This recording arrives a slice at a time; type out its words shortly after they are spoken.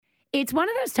It's one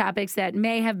of those topics that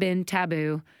may have been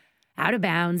taboo, out of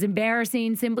bounds,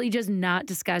 embarrassing, simply just not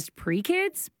discussed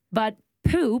pre-kids, but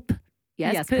poop,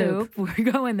 yes, poop, we're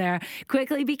going there,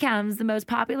 quickly becomes the most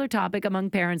popular topic among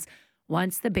parents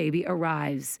once the baby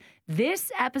arrives. This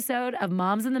episode of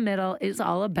Moms in the Middle is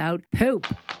all about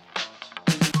poop.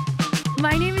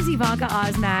 My name is Ivanka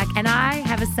Osmak, and I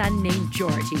have a son named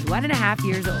George. He's 1.5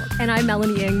 years old. And I'm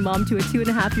Melanie Ng, mom to a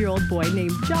 2.5-year-old boy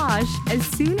named Josh. As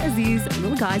soon as these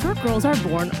little guys or girls are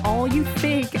born, all you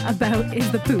think about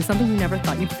is the poo, something you never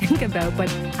thought you'd think about. But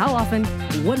how often?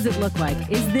 What does it look like?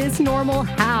 Is this normal?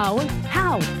 How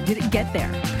did it get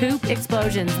there? Poop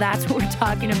explosions, that's what we're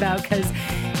talking about, because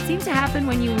it seems to happen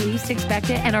when you least expect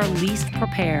it and are least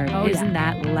prepared. Isn't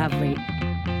that lovely?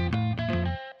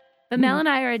 But Mel and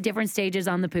I are at different stages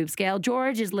on the poop scale.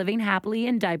 George is living happily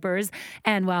in diapers.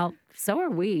 And, well, so are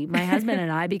we, my husband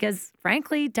and I, because,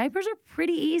 frankly, diapers are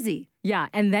pretty easy. Yeah,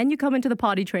 and then you come into the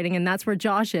potty training, and that's where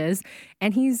Josh is.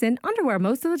 And he's in underwear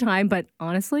most of the time. But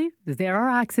honestly, there are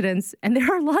accidents, and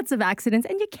there are lots of accidents,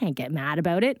 and you can't get mad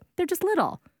about it. They're just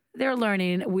little. They're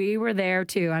learning. We were there,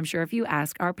 too, I'm sure, if you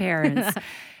ask our parents.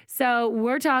 So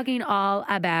we're talking all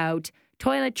about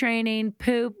toilet training,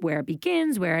 poop, where it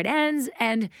begins, where it ends,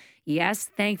 and yes,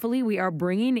 thankfully, we are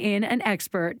bringing in an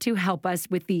expert to help us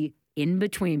with the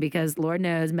in-between because Lord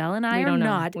knows Mel and I are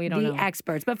not the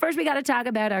experts. But first, we got to talk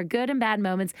about our good and bad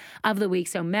moments of the week.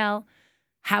 So, Mel,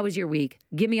 how was your week?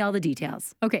 Give me all the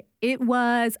details. Okay, it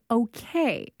was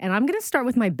okay. And I'm going to start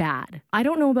with my bad. I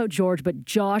don't know about George, but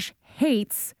Josh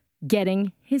hates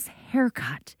getting his hair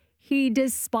cut. He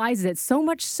despises it so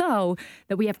much so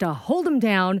that we have to hold him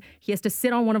down. He has to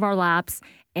sit on one of our laps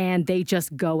and they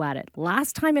just go at it.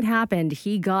 Last time it happened,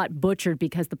 he got butchered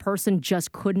because the person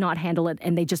just could not handle it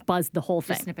and they just buzzed the whole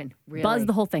thing. Just snipping, really? Buzzed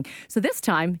the whole thing. So this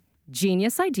time,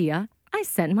 genius idea, I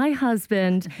sent my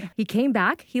husband. He came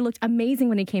back. He looked amazing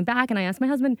when he came back and I asked my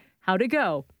husband, how'd it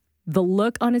go? The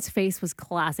look on his face was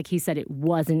classic. He said it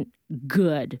wasn't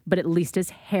good, but at least his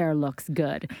hair looks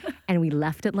good. And we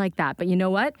left it like that. But you know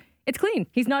what? It's clean.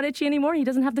 He's not itchy anymore. He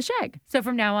doesn't have the shag. So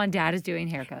from now on, Dad is doing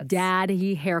haircuts.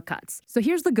 Daddy haircuts. So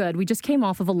here's the good. We just came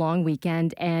off of a long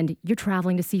weekend and you're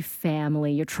traveling to see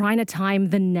family. You're trying to time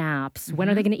the naps. Mm-hmm. When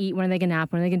are they going to eat? When are they going to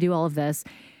nap? When are they going to do all of this?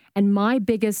 And my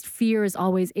biggest fear is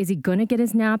always, is he going to get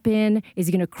his nap in? Is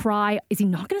he going to cry? Is he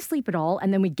not going to sleep at all?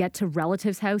 And then we get to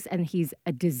relative's house and he's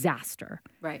a disaster.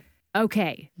 Right.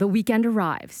 Okay, the weekend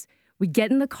arrives. We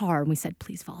get in the car and we said,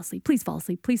 please fall asleep, please fall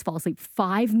asleep, please fall asleep.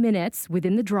 5 minutes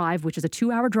within the drive, which is a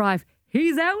 2-hour drive,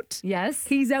 he's out. Yes.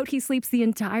 He's out. He sleeps the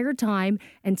entire time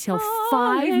until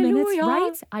 5 minutes,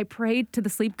 right? I prayed to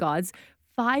the sleep gods.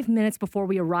 5 minutes before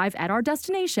we arrive at our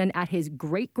destination at his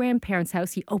great-grandparents'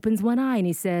 house, he opens one eye and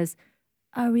he says,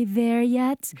 are we there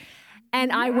yet?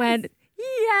 And I went,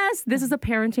 yes, this is a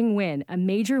parenting win, a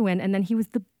major win. And then he was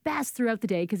the best throughout the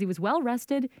day because he was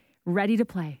well-rested, ready to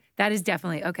play. That is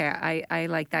definitely, okay, I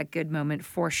like that good moment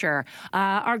for sure.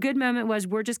 Our good moment was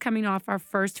we're just coming off our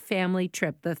first family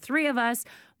trip. The three of us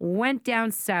went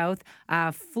down south,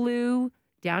 flew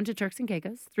down to Turks and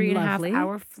Caicos,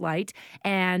 3.5-hour flight.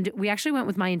 And we actually went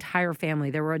with my entire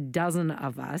family. There were a dozen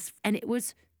of us. And it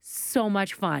was so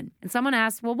much fun. And someone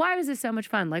asked, well, why was this so much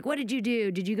fun? Like, what did you do?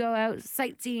 Did you go out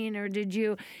sightseeing or did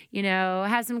you,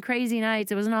 have some crazy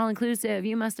nights? It wasn't all inclusive.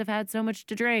 You must have had so much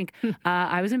to drink.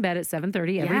 I was in bed at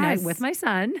 7:30 every night with my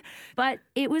son. But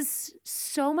it was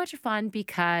so much fun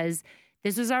because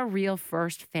this was our real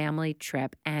first family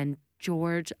trip and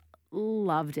George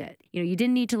loved it. You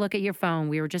didn't need to look at your phone.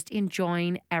 We were just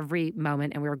enjoying every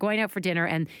moment and we were going out for dinner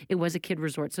and it was a kid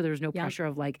resort. So there was no pressure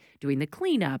of like doing the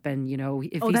cleanup and,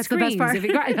 if he that's screams, the best part. if he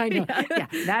cries, I know. Yeah,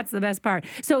 that's the best part.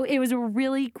 So it was a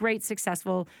really great,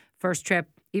 successful first trip,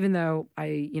 even though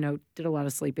I, did a lot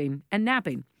of sleeping and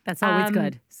napping. That's always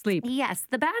good. Sleep. Yes.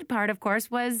 The bad part, of course,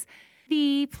 was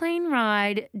the plane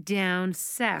ride down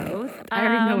south. I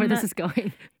already know where this is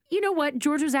going. You know what?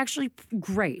 George was actually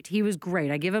great. He was great.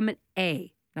 I give him an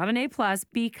A, not an A+,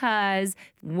 because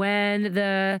when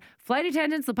the flight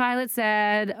attendants, the pilot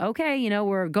said, okay,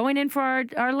 we're going in for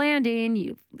our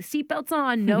landing, seatbelts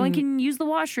on, no one can use the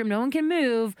washroom, no one can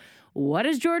move. What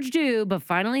does George do but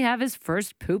finally have his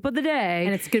first poop of the day?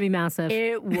 And it's going to be massive.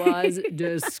 It was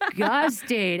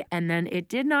disgusting. And then it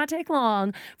did not take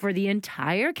long for the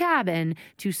entire cabin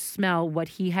to smell what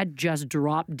he had just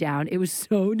dropped down. It was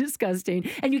so disgusting.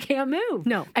 And you can't move.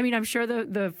 No. I mean, I'm sure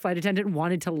the flight attendant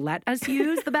wanted to let us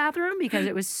use the bathroom because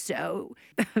it was so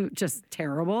just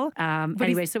terrible.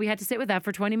 Anyway, so we had to sit with that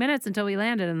for 20 minutes until we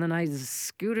landed. And then I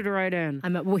scooted right in.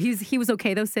 He was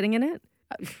okay, though, sitting in it?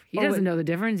 He doesn't know the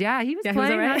difference. Yeah, he was Yeah, he was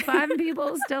playing all right. high-fiving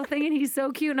people, still thinking he's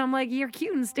so cute. And I'm like, you're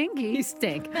cute and stinky. You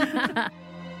stink.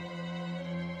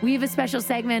 We have a special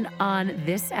segment on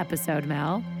this episode,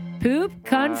 Mel. Poop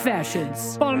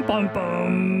Confessions. Bum, bum,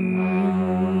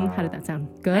 bum. How did that sound?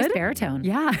 Good? Nice baritone.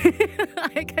 Yeah.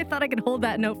 I thought I could hold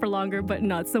that note for longer, but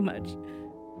not so much.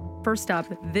 First up,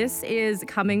 this is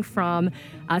coming from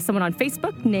someone on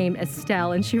Facebook named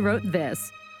Estelle, and she wrote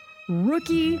this.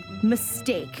 Rookie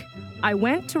mistake. I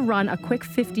went to run a quick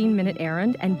 15-minute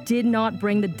errand and did not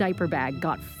bring the diaper bag.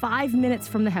 Got 5 minutes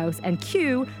from the house and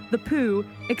cue the poo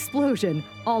explosion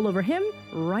all over him,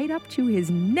 right up to his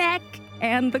neck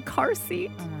and the car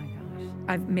seat. Oh my gosh.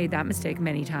 I've made that mistake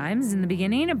many times in the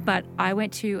beginning, but I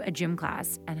went to a gym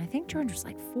class and I think George was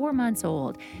like 4 months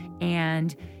old.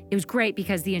 And it was great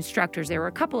because the instructors, there were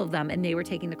a couple of them, and they were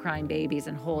taking the crying babies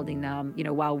and holding them,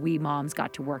 while we moms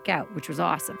got to work out, which was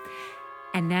awesome.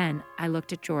 And then I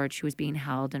looked at George, who was being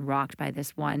held and rocked by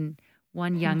this one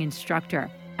young instructor,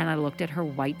 and I looked at her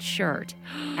white shirt,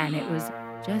 and it was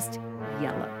just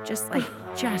yellow,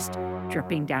 just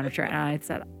dripping down her shirt. And I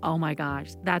said, oh my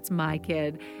gosh, that's my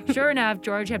kid. Sure enough,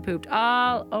 George had pooped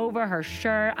all over her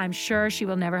shirt. I'm sure she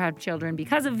will never have children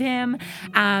because of him.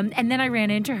 And then I ran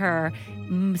into her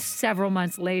several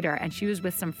months later, and she was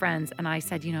with some friends. And I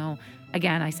said,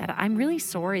 again, I said, I'm really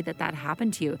sorry that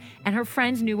happened to you. And her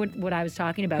friends knew what I was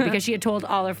talking about because she had told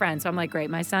all her friends. So I'm like,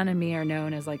 great, my son and me are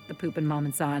known as like the pooping mom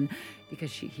and son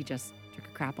because he just took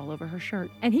a crap all over her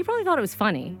shirt. And he probably thought it was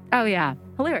funny. Oh, yeah.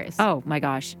 Hilarious. Oh, my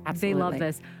gosh. Absolutely. They love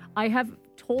this. I have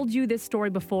told you this story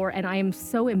before, and I am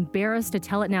so embarrassed to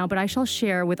tell it now, but I shall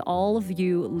share with all of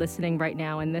you listening right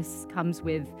now. And this comes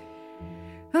with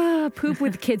poop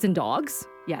with kids and dogs.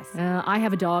 Yes. I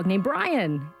have a dog named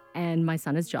Brian, and my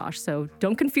son is Josh. So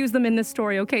don't confuse them in this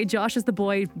story, okay? Josh is the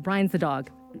boy, Brian's the dog.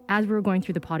 As we were going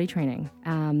through the potty training,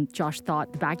 Josh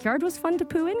thought the backyard was fun to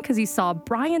poo in because he saw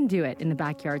Brian do it in the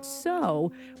backyard.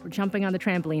 So we're jumping on the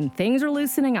trampoline. Things are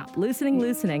loosening up,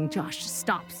 loosening. Josh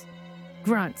stops,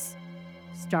 grunts,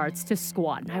 starts to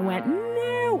squat. And I went,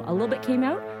 no. A little bit came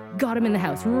out, got him in the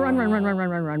house.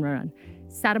 Run.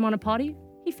 Sat him on a potty.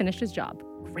 He finished his job.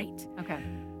 Great. Okay.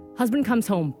 Husband comes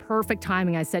home, perfect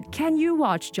timing. I said, can you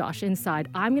watch Josh inside?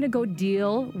 I'm gonna go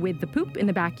deal with the poop in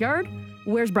the backyard.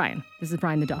 Where's Brian? This is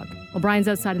Brian the dog. Well, Brian's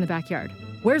outside in the backyard.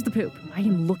 Where's the poop? I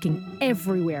am looking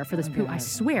everywhere for this poop. I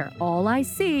swear, all I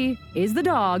see is the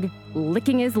dog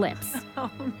licking his lips. Oh,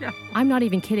 no. I'm not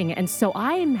even kidding. And so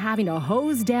I am having to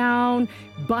hose down,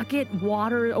 bucket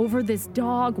water over this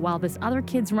dog while this other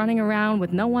kid's running around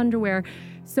with no underwear.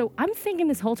 So I'm thinking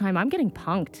this whole time, I'm getting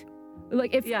punked.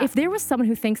 Like, if there was someone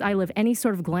who thinks I live any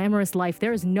sort of glamorous life,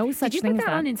 there is no such thing as that. Did you put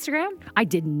that on Instagram? I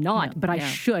did not, but I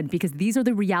should, because these are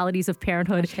the realities of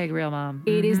parenthood. Hashtag real mom.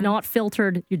 It is not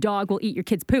filtered. Your dog will eat your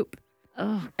kid's poop.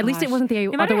 Oh, At least it wasn't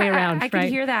the other way around, I right? could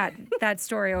hear that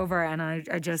story over, and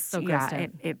I just, So grossed out.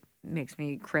 it makes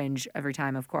me cringe every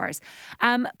time, of course.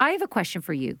 I have a question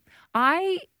for you.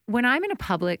 When I'm in a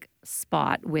public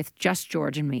spot with just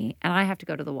George and me, and I have to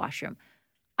go to the washroom,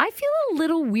 I feel a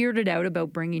little weirded out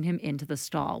about bringing him into the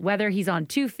stall, whether he's on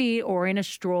 2 feet or in a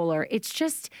stroller. It's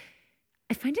just,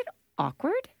 I find it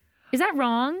awkward. Is that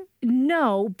wrong?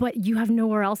 No, but you have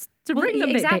nowhere else to bring them.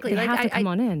 Exactly. They have to come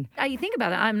on in. I think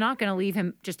about it. I'm not going to leave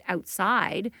him just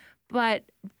outside, but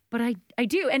I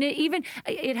do. And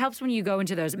it helps when you go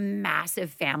into those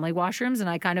massive family washrooms and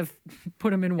I kind of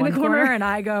put him in one corner and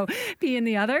I go pee in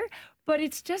the other. But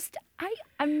it's just,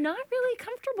 I'm not really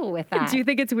comfortable with that. Do you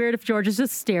think it's weird if George is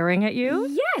just staring at you?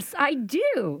 Yes, I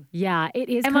do. Yeah, it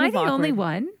is Am kind I of the awkward. only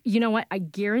one? You know what? I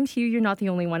guarantee you're not the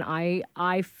only one.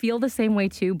 I feel the same way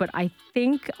too, but I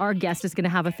think our guest is going to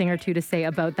have a thing or two to say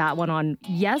about that one on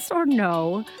yes or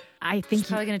no. I think She's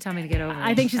probably going to tell me to get over it.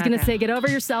 I think she's going to say, get over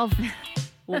yourself.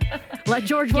 Let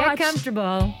George watch. Get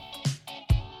comfortable.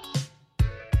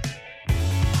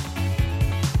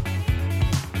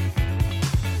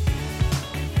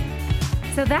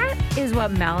 So that is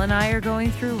what Mel and I are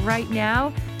going through right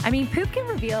now. I mean, poop can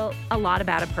reveal a lot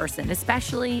about a person,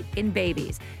 especially in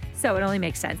babies. So it only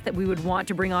makes sense that we would want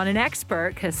to bring on an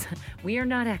expert, because we are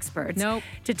not experts,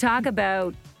 to talk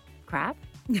about crap.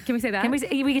 Can we say that? We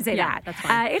can say that. That's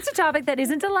fine. It's a topic that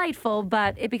isn't delightful,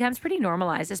 but it becomes pretty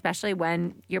normalized, especially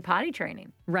when you're potty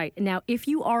training. Right. Now, if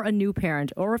you are a new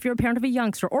parent, or if you're a parent of a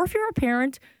youngster, or if you're a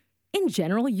parent in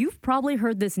general, you've probably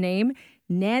heard this name,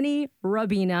 Nanny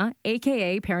Robina,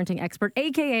 a.k.a. parenting expert,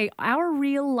 a.k.a. our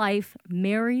real-life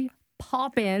Mary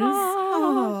Poppins.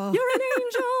 Oh. You're an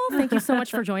angel. Thank you so much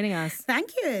for joining us.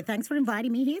 Thank you. Thanks for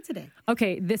inviting me here today.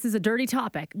 Okay, this is a dirty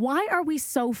topic. Why are we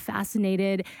so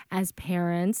fascinated as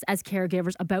parents, as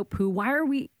caregivers about poo? Why are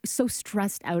we so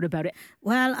stressed out about it?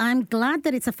 Well, I'm glad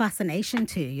that it's a fascination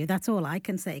to you. That's all I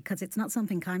can say, because it's not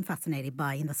something I'm fascinated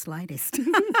by in the slightest.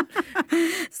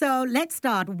 So let's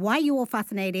start. Why are you all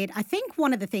fascinated? I think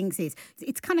one of the things is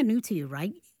it's kind of new to you,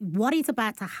 right? What is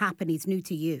about to happen is new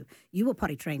to you. You were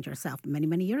potty trained yourself many,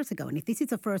 many years ago. And if this is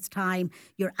the first time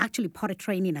you're actually potty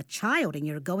training a child and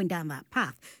you're going down that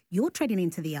path, you're treading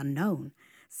into the unknown.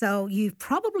 So you've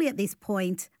probably at this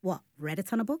point, read a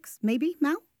ton of books, maybe,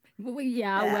 Mel?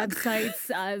 Yeah,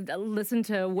 websites, listen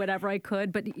to whatever I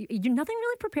could, but nothing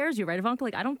really prepares you, right, Ivanka?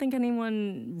 Like, I don't think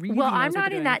anyone really Well, knows I'm what not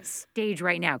they're in doing. that stage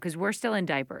right now because we're still in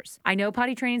diapers. I know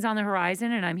potty training's on the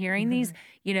horizon, and I'm hearing these,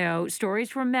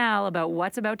 stories from Mel about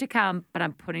what's about to come, but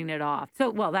I'm putting it off.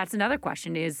 So, that's another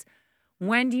question is,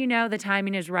 when do you know the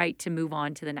timing is right to move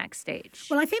on to the next stage?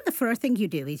 Well, I think the first thing you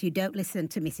do is you don't listen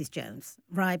to Mrs. Jones,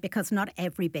 right? Because not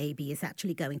every baby is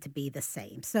actually going to be the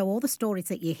same. So all the stories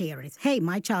that you hear is, hey,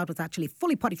 my child was actually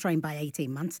fully potty trained by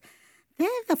 18 months. They're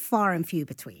the far and few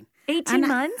between. 18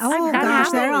 months? Oh, That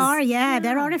gosh, there happens. are. Yeah,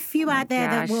 there are a few out there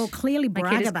that will clearly My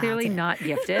brag kid is about clearly it. not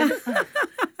gifted.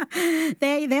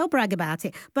 They'll brag about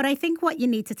it. But I think what you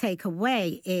need to take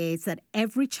away is that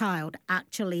every child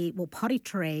actually will potty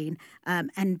train.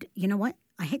 And you know what?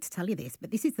 I hate to tell you this, but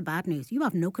this is the bad news. You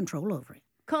have no control over it.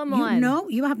 Come on. No,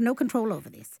 you have no control over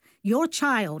this. Your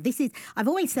child, I've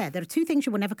always said there are two things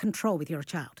you will never control with your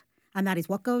child. And that is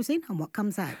what goes in and what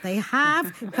comes out. They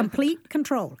have complete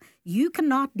control. You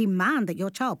cannot demand that your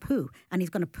child poo, and he's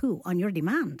going to poo on your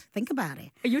demand. Think about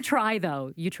it. You try,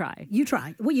 though. You try. You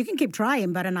try. Well, you can keep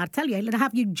trying, but I tell you, it'll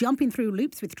have you jumping through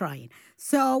loops with trying.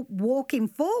 So walking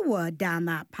forward down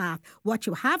that path, what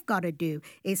you have got to do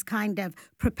is kind of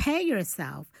prepare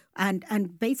yourself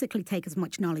and basically take as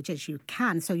much knowledge as you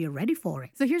can so you're ready for it.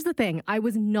 So here's the thing. I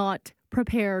was not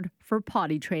prepared for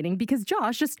potty training because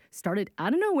Josh just started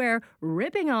out of nowhere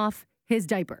ripping off his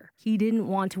diaper. He didn't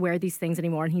want to wear these things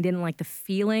anymore, and he didn't like the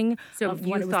feeling So of you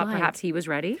what it was thought like. perhaps he was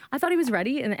ready? I thought he was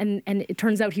ready, and it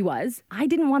turns out he was. I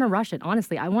didn't want to rush it,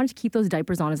 honestly. I wanted to keep those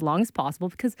diapers on as long as possible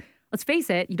because, let's face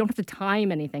it, you don't have to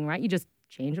time anything, right? You just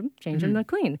change them to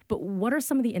clean. But what are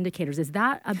some of the indicators? Is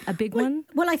that a big one?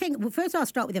 Well, I think, first I'll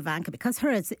start with Ivanka because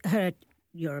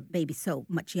your baby's so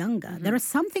much younger. There are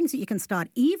some things that you can start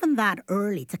even that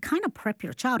early to kind of prep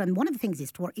your child. And one of the things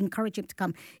is to encourage him to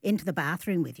come into the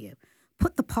bathroom with you.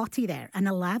 Put the potty there and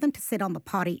allow them to sit on the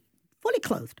potty fully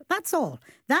clothed. That's all.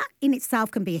 That in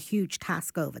itself can be a huge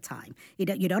task over time. You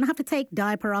don't have to take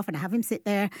diaper off and have him sit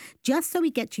there just so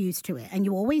he gets used to it. And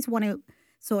you always want to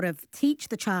sort of teach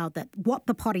the child that what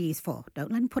the potty is for.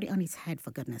 Don't let him put it on his head,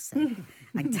 for goodness sake.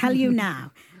 I tell you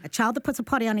now, a child that puts a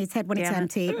potty on his head when it's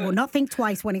empty will not think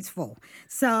twice when it's full.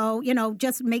 So,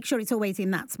 just make sure it's always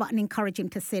in that spot and encourage him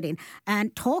to sit in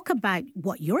and talk about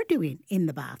what you're doing in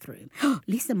the bathroom.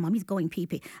 Listen, mommy's going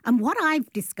pee-pee. And what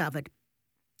I've discovered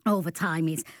over time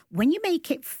is when you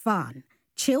make it fun,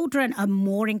 children are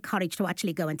more encouraged to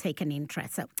actually go and take an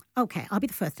interest. So, okay, I'll be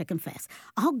the first to confess.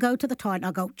 I'll go to the toilet and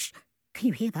I'll go, shh. Can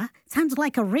you hear that? Sounds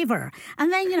like a river.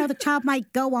 And then, the child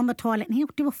might go on the toilet and he'll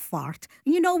do a fart.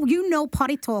 You know,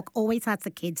 potty talk always has the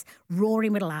kids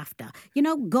roaring with laughter.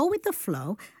 Go with the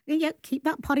flow. Keep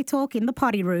that potty talk in the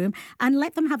potty room and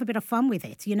let them have a bit of fun with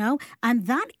it, And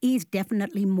that is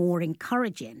definitely more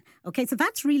encouraging. Okay, so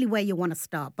that's really where you want to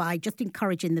start, by just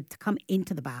encouraging them to come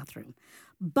into the bathroom.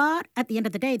 But at the end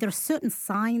of the day, there are certain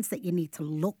signs that you need to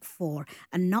look for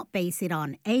and not base it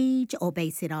on age or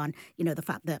base it on, the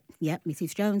fact that,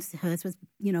 Mrs. Jones, hers was,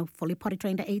 fully potty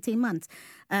trained at 18 months.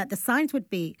 The signs would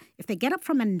be if they get up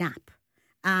from a nap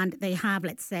and they have,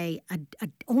 let's say,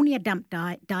 only a damp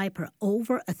diaper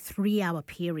over a 3-hour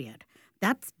period,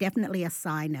 that's definitely a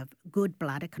sign of good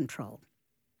bladder control.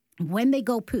 When they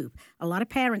go poop, a lot of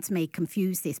parents may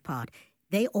confuse this part.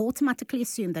 They automatically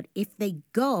assume that if they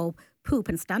go poop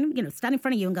and stand in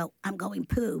front of you and go, I'm going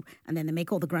poo. And then they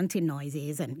make all the grunting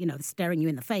noises and, staring you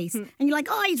in the face. And you're like,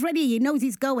 oh, he's ready. He knows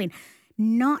he's going.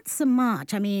 Not so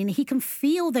much. I mean, he can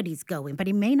feel that he's going, but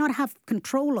he may not have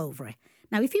control over it.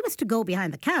 Now, if he was to go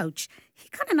behind the couch, he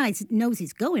kind of knows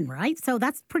he's going, right? So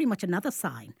that's pretty much another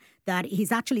sign that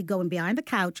he's actually going behind the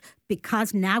couch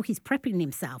because now he's prepping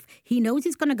himself. He knows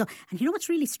he's going to go. And you know what's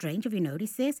really strange, have you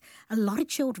noticed this? A lot of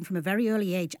children from a very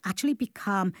early age actually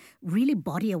become really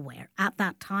body aware at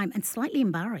that time and slightly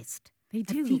embarrassed. They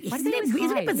do. Why do they always Isn't it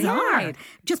hide? They bizarre? hide.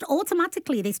 Just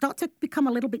automatically, they start to become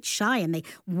a little bit shy and they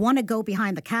want to go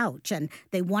behind the couch and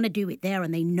they want to do it there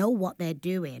and they know what they're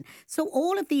doing. So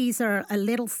all of these are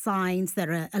little signs that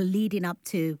are leading up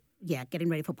to, getting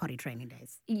ready for potty training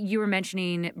days. You were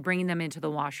mentioning bringing them into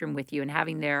the washroom with you and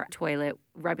having their toilet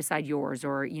right beside yours,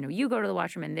 or, you go to the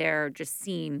washroom and they're just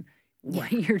seeing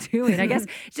what you're doing. I guess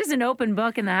it's just an open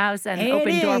book in the house and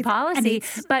open door policy.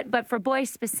 But for boys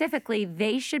specifically,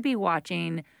 they should be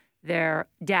watching their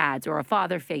dads or a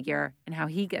father figure and how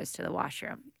he goes to the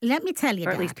washroom. Let me tell you, or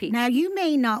at least Dad. peek. Now, you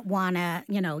may not want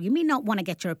to,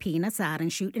 get your penis out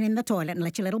and shoot it in the toilet and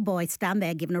let your little boy stand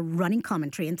there giving a running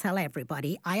commentary and tell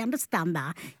everybody. I understand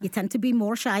that. You tend to be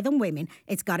more shy than women.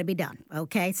 It's got to be done,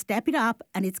 okay? Step it up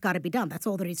and it's got to be done. That's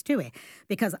all there is to it.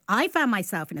 Because I found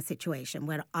myself in a situation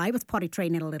where I was potty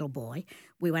training a little boy.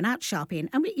 We went out shopping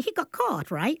and he got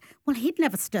caught, right? Well, he'd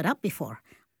never stood up before.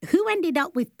 Who ended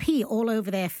up with pee all over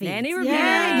their feet? Nanny Robina.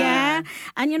 Yeah.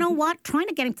 And you know what? Trying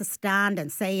to get him to stand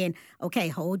and saying, okay,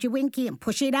 hold your winky and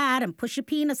push it out and push your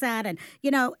penis out. And,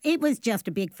 it was just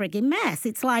a big frigging mess.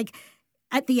 It's like,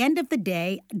 at the end of the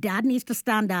day, Dad needs to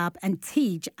stand up and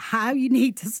teach how you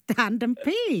need to stand and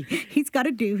pee. He's got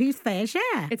to do his fair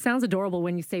share. It sounds adorable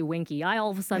when you say winky. I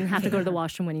all of a sudden have to go to the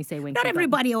washroom when you say winky. Not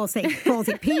everybody also calls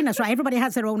it penis, right? Everybody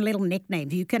has their own little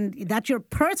nicknames. That's your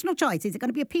personal choice. Is it going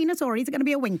to be a penis or is it going to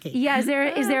be a winky? Yeah, is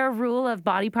there a rule of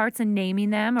body parts and naming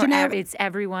them, or it's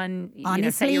everyone?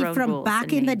 Honestly, set your own from rules back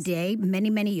and in names? the day,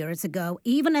 many years ago,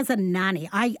 even as a nanny,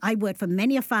 I worked for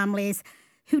many families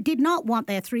who did not want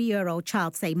their 3-year-old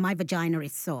child to say, my vagina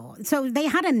is sore. So they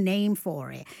had a name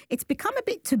for it. It's become a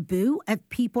bit taboo of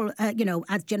people,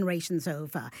 as generations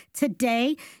over.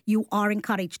 Today, you are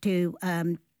encouraged to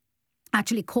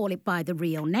actually call it by the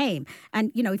real name.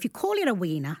 And, if you call it a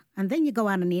wiener and then you go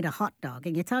out and eat a hot dog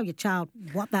and you tell your child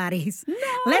what that is,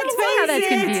 let's face how that's it.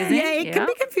 confusing. Yeah, it can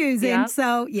be confusing. Yeah.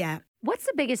 So, yeah. What's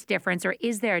the biggest difference, or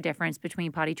is there a difference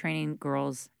between potty training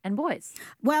girls and boys?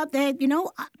 Well,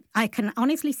 I can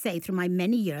honestly say through my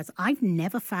many years, I've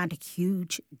never found a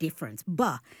huge difference.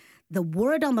 But the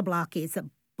word on the block is that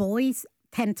boys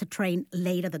tend to train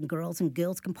later than girls and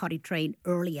girls can potty train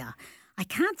earlier. I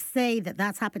can't say that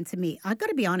that's happened to me. I've got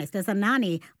to be honest. As a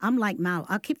nanny, I'm like Mal.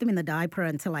 I'll keep them in the diaper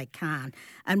until I can.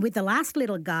 And with the last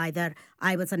little guy that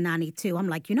I was a nanny to, I'm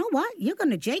like, you know what? You're going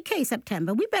to JK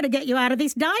September. We better get you out of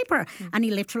this diaper. And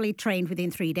he literally trained within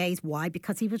 3 days. Why?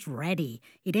 Because he was ready.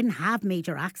 He didn't have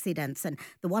major accidents. And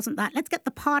there wasn't that, let's get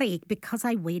the potty, because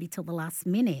I waited till the last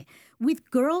minute. With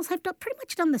girls, I've pretty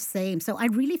much done the same. So I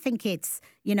really think it's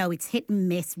hit and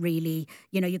miss, really.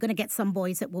 You're going to get some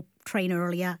boys that will train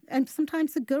earlier, and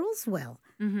sometimes the girls will.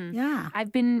 Mm-hmm. Yeah.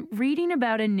 I've been reading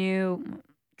about a new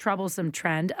troublesome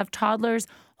trend of toddlers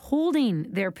holding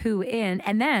their poo in,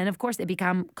 and then, of course, they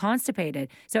become constipated.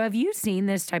 So have you seen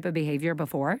this type of behavior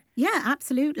before? Yeah,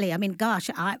 absolutely. I mean, gosh,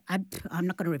 I'm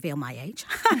not going to reveal my age.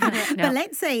 But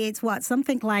let's say it's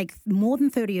something like more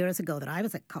than 30 years ago that I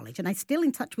was at college, and I'm still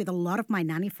in touch with a lot of my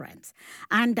nanny friends.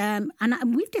 And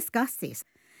we've discussed this.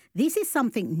 This is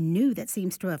something new that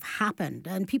seems to have happened.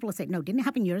 And people are saying, no, didn't it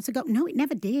happen years ago? No, it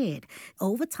never did.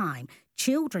 Over time,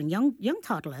 children, young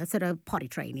toddlers that are potty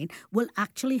training will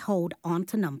actually hold on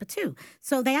to number 2.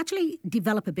 So they actually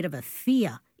develop a bit of a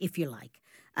fear, if you like.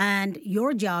 And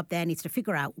your job then is to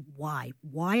figure out why.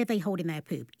 Why are they holding their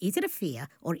poop? Is it a fear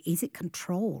or is it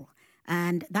control?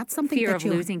 And that's something fear that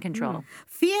of losing control.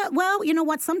 Fear, well, you know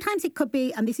what? Sometimes it could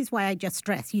be, and this is why I just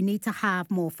stress, you need to have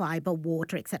more fiber,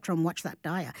 water, etc., and watch that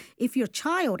diet. If your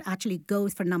child actually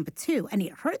goes for number 2 and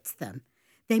it hurts them,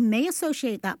 they may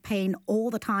associate that pain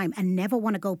all the time and never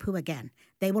want to go poo again.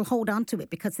 They will hold on to it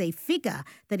because they figure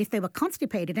that if they were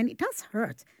constipated, and it does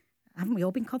hurt. Haven't we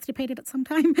all been constipated at some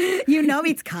time?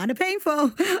 It's kind of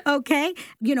painful, okay?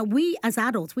 We as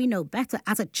adults, we know better.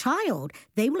 As a child,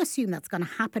 they will assume that's going to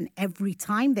happen every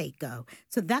time they go.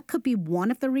 So that could be one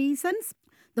of the reasons.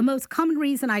 The most common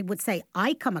reason I would say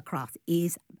I come across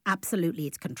is absolutely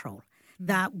it's control.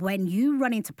 That when you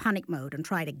run into panic mode and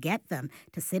try to get them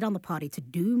to sit on the potty to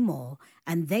do more,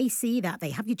 and they see that,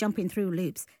 they have you jumping through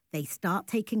loops, they start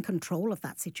taking control of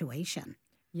that situation.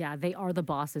 Yeah, they are the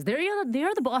bosses. They are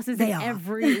the bosses They in are.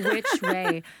 every which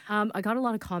way. I got a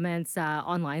lot of comments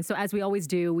online. So as we always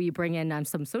do, we bring in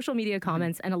some social media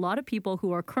comments, and a lot of people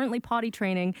who are currently potty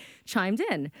training chimed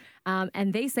in.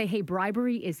 And they say, hey,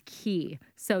 bribery is key.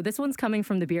 So this one's coming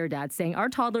from the Beer Dad saying, our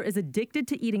toddler is addicted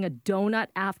to eating a donut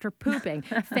after pooping,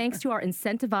 thanks to our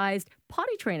incentivized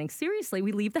potty training. Seriously,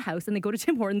 we leave the house and they go to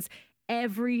Tim Hortons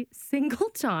every single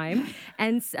time.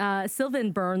 And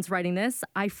Sylvan Burns writing this,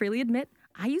 I freely admit,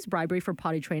 I used bribery for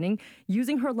potty training,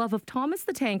 using her love of Thomas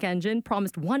the Tank Engine,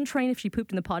 promised one train if she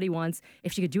pooped in the potty once.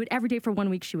 If she could do it every day for 1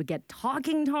 week, she would get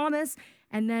talking Thomas.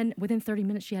 And then within 30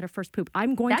 minutes, she had her first poop.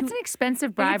 That's an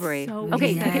expensive bribery. So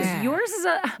okay, expensive. because yours is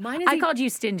I called you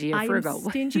stingy and frugal. I'm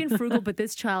stingy and frugal, but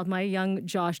this child, my young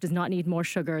Josh, does not need more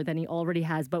sugar than he already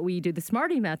has. But we do the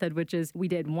Smartie method, which is we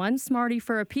did 1 Smartie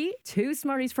for a pee, 2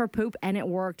 Smarties for a poop, and it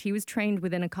worked. He was trained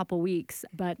within a couple weeks.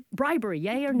 But bribery,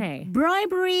 yay or nay?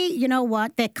 Bribery, you know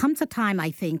what? There comes a time,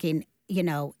 I think,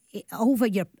 over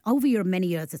your many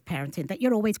years as parenting, that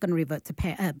you're always going to revert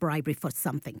to bribery for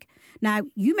something. Now,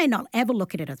 you may not ever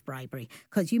look at it as bribery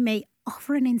because you may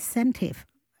offer an incentive.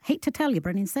 Hate to tell you, but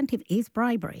an incentive is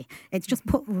bribery. It's just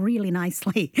put really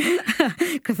nicely.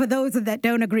 For those that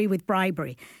don't agree with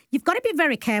bribery, you've got to be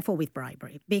very careful with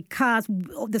bribery because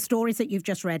the stories that you've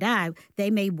just read out,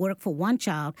 they may work for one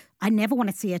child. I never want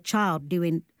to see a child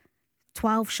doing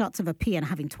 12 shots of a pee and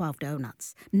having 12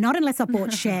 donuts. Not unless I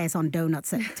bought shares on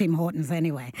donuts at Tim Hortons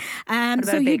anyway.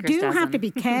 So you do have to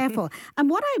be careful. And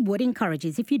what I would encourage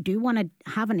is if you do want to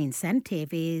have an incentive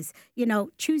is,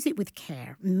 choose it with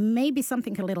care. Maybe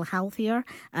something a little healthier,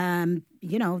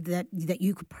 that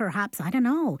you could perhaps, I don't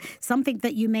know, something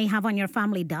that you may have on your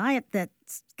family diet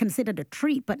that's considered a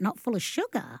treat but not full of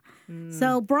sugar.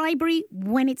 So bribery,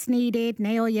 when it's needed,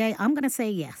 nay or yay, I'm going to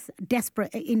say yes.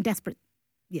 In desperate.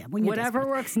 Yeah, when you're whatever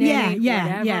desperate. works, Nanny.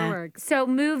 Yeah. Works. So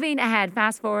moving ahead,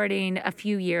 fast forwarding a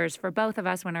few years for both of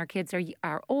us when our kids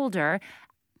are older,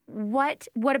 what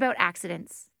about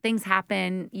accidents? Things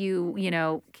happen.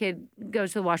 Kid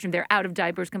goes to the washroom. They're out of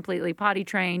diapers completely, potty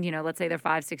trained. Let's say they're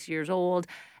 5, 6 years old,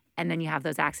 and then you have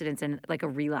those accidents and like a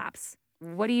relapse.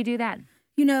 What do you do then?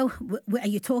 Are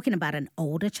you talking about an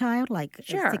older child?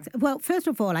 Sure. Well, first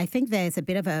of all, I think there's a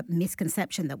bit of a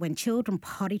misconception that when children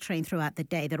potty train throughout the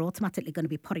day, they're automatically going to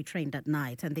be potty trained at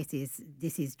night. And this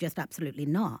is just absolutely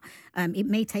not. It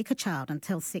may take a child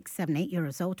until 6, 7, 8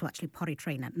 years old to actually potty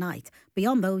train at night.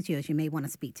 Beyond those years, you may want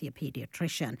to speak to your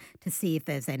pediatrician to see if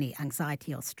there's any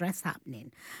anxiety or stress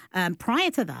happening. Prior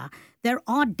to that, there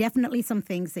are definitely some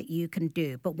things that you can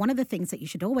do. But one of the things that you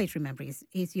should always remember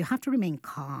is you have to remain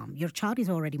calm. Your child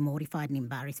is already mortified and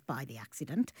embarrassed by the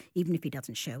accident, even if he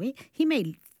doesn't show it. He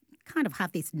may kind of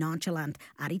have this nonchalant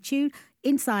attitude.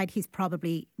 Inside, he's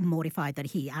probably mortified that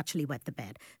he actually wet the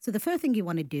bed. So the first thing you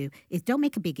want to do is don't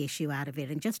make a big issue out of it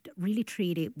and just really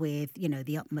treat it with,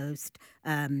 the utmost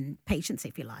patience,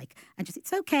 if you like. And just,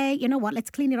 it's okay, you know what, let's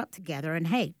clean it up together. And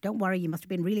hey, don't worry, you must have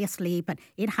been really asleep and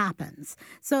it happens.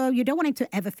 So you don't want him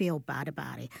to ever feel bad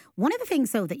about it. One of the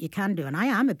things, though, that you can do, and I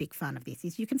am a big fan of this,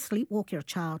 is you can sleepwalk your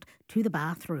child to the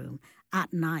bathroom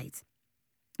at night.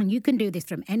 And you can do this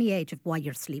from any age of while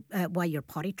you're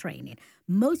potty training.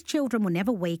 Most children will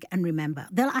never wake and remember.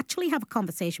 They'll actually have a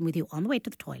conversation with you on the way to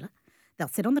the toilet. They'll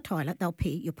sit on the toilet, they'll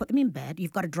pee, you put them in bed,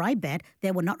 you've got a dry bed,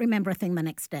 they will not remember a thing the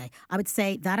next day. I would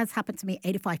say that has happened to me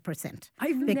 85%.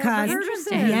 I've never heard of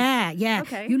this. Yeah.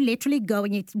 Okay. You literally go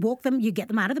and you walk them, you get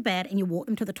them out of the bed and you walk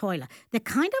them to the toilet. They're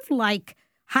kind of like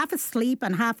half asleep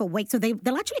and half awake. So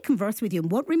they'll actually converse with you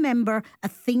and won't remember a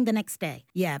thing the next day.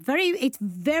 Yeah, it's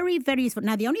very, very useful.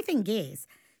 Now, the only thing is,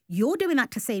 you're doing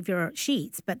that to save your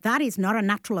sheets, but that is not a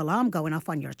natural alarm going off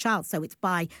on your child. So it's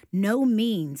by no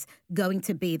means going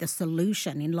to be the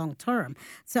solution in long term.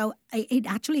 So it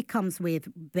actually comes with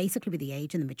basically with the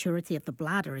age and the maturity of the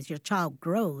bladder as your child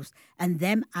grows and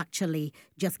them actually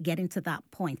just getting to that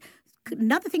point.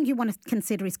 Another thing you want to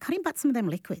consider is cutting back some of them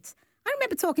liquids. I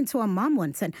remember talking to a mom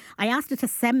once and I asked her to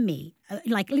send me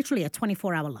literally a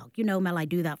 24-hour log. Mel, I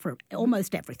do that for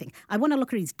almost everything. I want to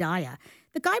look at his diet.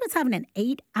 The guy was having an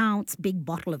 8-ounce big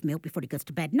bottle of milk before he goes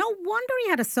to bed. No wonder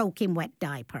he had a soaking wet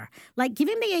diaper. Give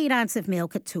him the 8 ounces of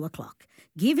milk at 2 o'clock.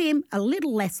 Give him a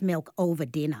little less milk over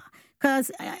dinner.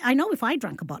 Because I know if I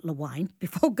drank a bottle of wine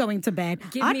before going to bed,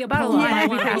 give me a bottle of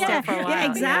wine. Yeah,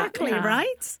 exactly, yeah.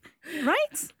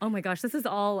 Right? Oh my gosh, this is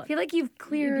all. I feel like you've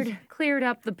cleared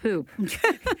up the poop.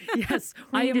 Yes,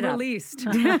 I am released.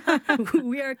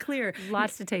 We are clear.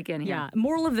 Lots to take in here. Yeah.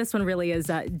 Moral of this one really is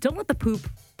don't let the poop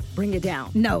bring you down.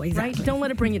 No, exactly. Right? Don't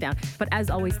let it bring you down. But as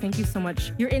always, thank you so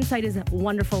much. Your insight is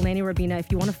wonderful, Nanny Robina.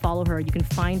 If you want to follow her, you can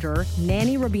find her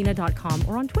nannyrobina.com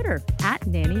or on Twitter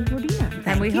 @Nanny Robina.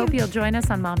 And we hope you'll join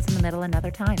us on Moms in the Middle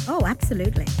another time. Oh,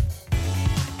 absolutely.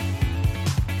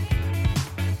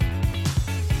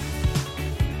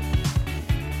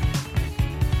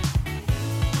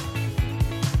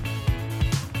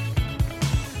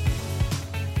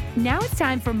 Now it's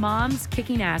time for Moms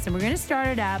Kicking Ass, and we're going to start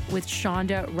it up with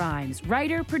Shonda Rhimes,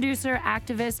 writer, producer,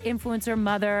 activist, influencer,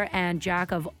 mother, and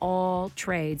jack of all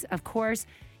trades. Of course,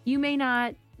 you may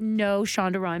not know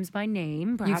Shonda Rhimes by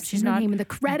name. Perhaps she's not her name in the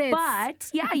credits. But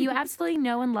yeah, you absolutely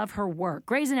know and love her work.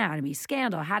 Grey's Anatomy,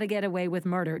 Scandal, How to Get Away with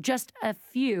Murder, just a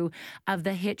few of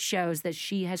the hit shows that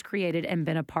she has created and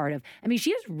been a part of. I mean,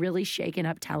 she has really shaken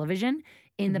up television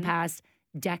in the past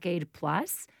decade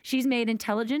plus. She's made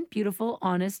intelligent, beautiful,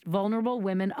 honest, vulnerable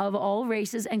women of all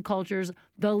races and cultures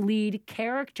the lead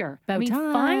character. About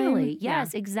time. Finally.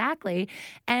 Yes, exactly.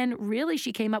 And really,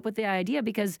 she came up with the idea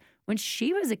because when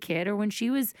she was a kid or when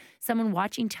she was someone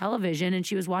watching television and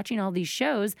she was watching all these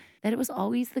shows, that it was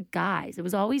always the guys. It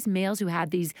was always males who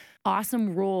had these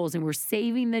awesome roles and were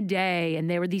saving the day and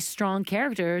they were these strong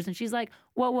characters. And she's like,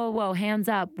 whoa, whoa, whoa, hands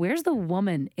up. Where's the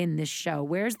woman in this show?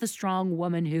 Where's the strong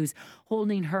woman who's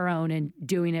holding her own and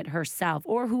doing it herself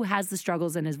or who has the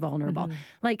struggles and is vulnerable?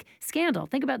 Like Scandal,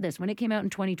 think about this. When it came out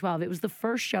in 2012, it was the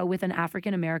first show with an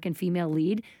African-American female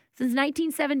lead since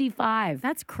 1975.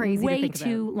 That's crazy. Way to think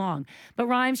too long. But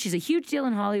Rhimes, she's a huge deal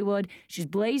in Hollywood. She's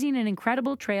blazing an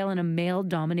incredible trail in a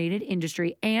male-dominated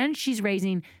industry, and she's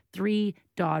raising 3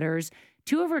 daughters.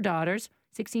 2 of her daughters,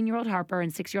 16-year-old Harper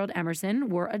and 6-year-old Emerson,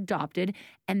 were adopted,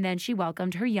 and then she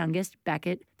welcomed her youngest,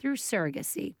 Beckett, through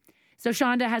surrogacy. So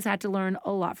Shonda has had to learn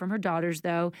a lot from her daughters,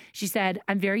 though. She said,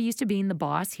 I'm very used to being the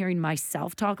boss, hearing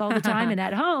myself talk all the time. And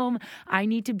at home, I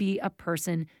need to be a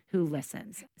person who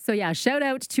listens. So yeah, shout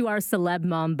out to our celeb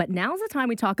mom. But now's the time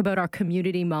we talk about our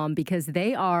community mom because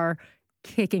they are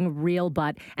kicking real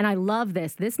butt. And I love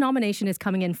this. This nomination is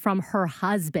coming in from her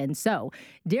husband. So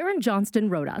Darren Johnston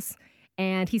wrote us.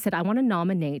 And he said, I want to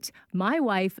nominate my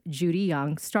wife, Judy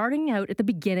Young. Starting out at the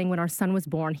beginning when our son was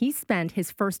born, he spent his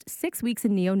first 6 weeks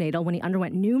in neonatal when he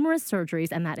underwent numerous surgeries.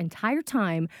 And that entire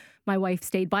time, my wife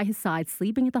stayed by his side,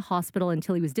 sleeping at the hospital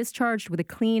until he was discharged with a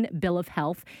clean bill of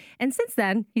health. And since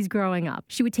then, he's growing up.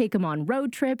 She would take him on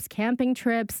road trips, camping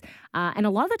trips, and a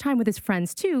lot of the time with his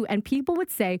friends too. And people would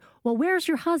say, well, where's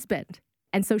your husband?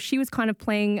 And so she was kind of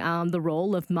playing the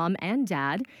role of mom and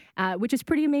dad, which is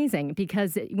pretty amazing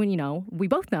because when, we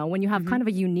both know when you have kind of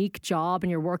a unique job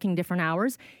and you're working different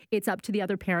hours, it's up to the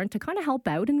other parent to kind of help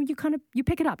out and you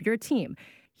pick it up. You're a team.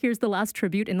 Here's the last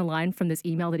tribute in the line from this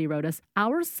email that he wrote us.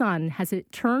 Our son has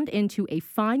turned into a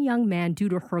fine young man due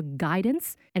to her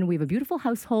guidance, and we have a beautiful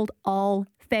household, all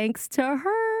thanks to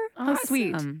her. How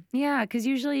sweet. Yeah, because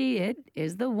usually it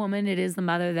is the woman, it is the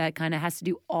mother that kind of has to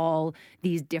do all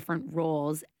these different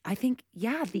roles. I think,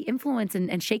 yeah, the influence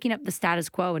and shaking up the status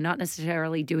quo and not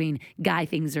necessarily doing guy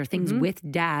things or things with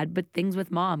dad, but things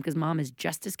with mom, because mom is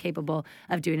just as capable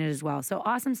of doing it as well. So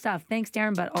awesome stuff. Thanks,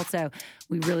 Darren. But also,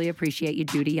 we really appreciate you,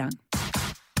 Judy Young.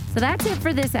 So that's it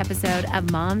for this episode of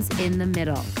Moms in the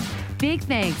Middle. Big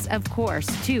thanks, of course,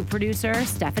 to producer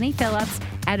Stephanie Phillips,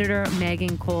 editor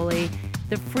Megan Coley,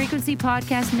 the Frequency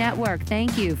Podcast Network.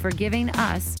 Thank you for giving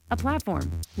us a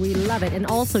platform. We love it. And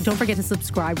also, don't forget to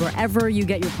subscribe wherever you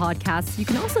get your podcasts. You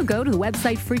can also go to the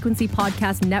website,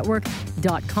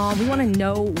 frequencypodcastnetwork.com. We want to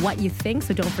know what you think,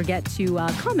 so don't forget to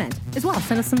comment as well.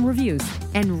 Send us some reviews.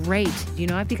 And rate. You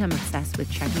know, I've become obsessed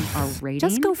with checking our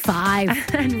ratings. Just go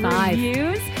 5. And 5.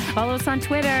 Reviews. Follow us on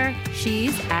Twitter.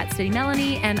 She's at City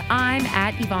Melanie, and I'm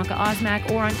at Ivanka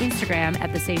Osmak, or on Instagram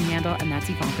at the same handle, and that's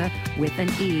Ivanka with an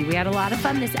E. We had a lot of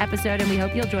fun this episode, and we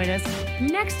hope you'll join us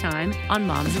next time on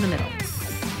Moms in the Middle.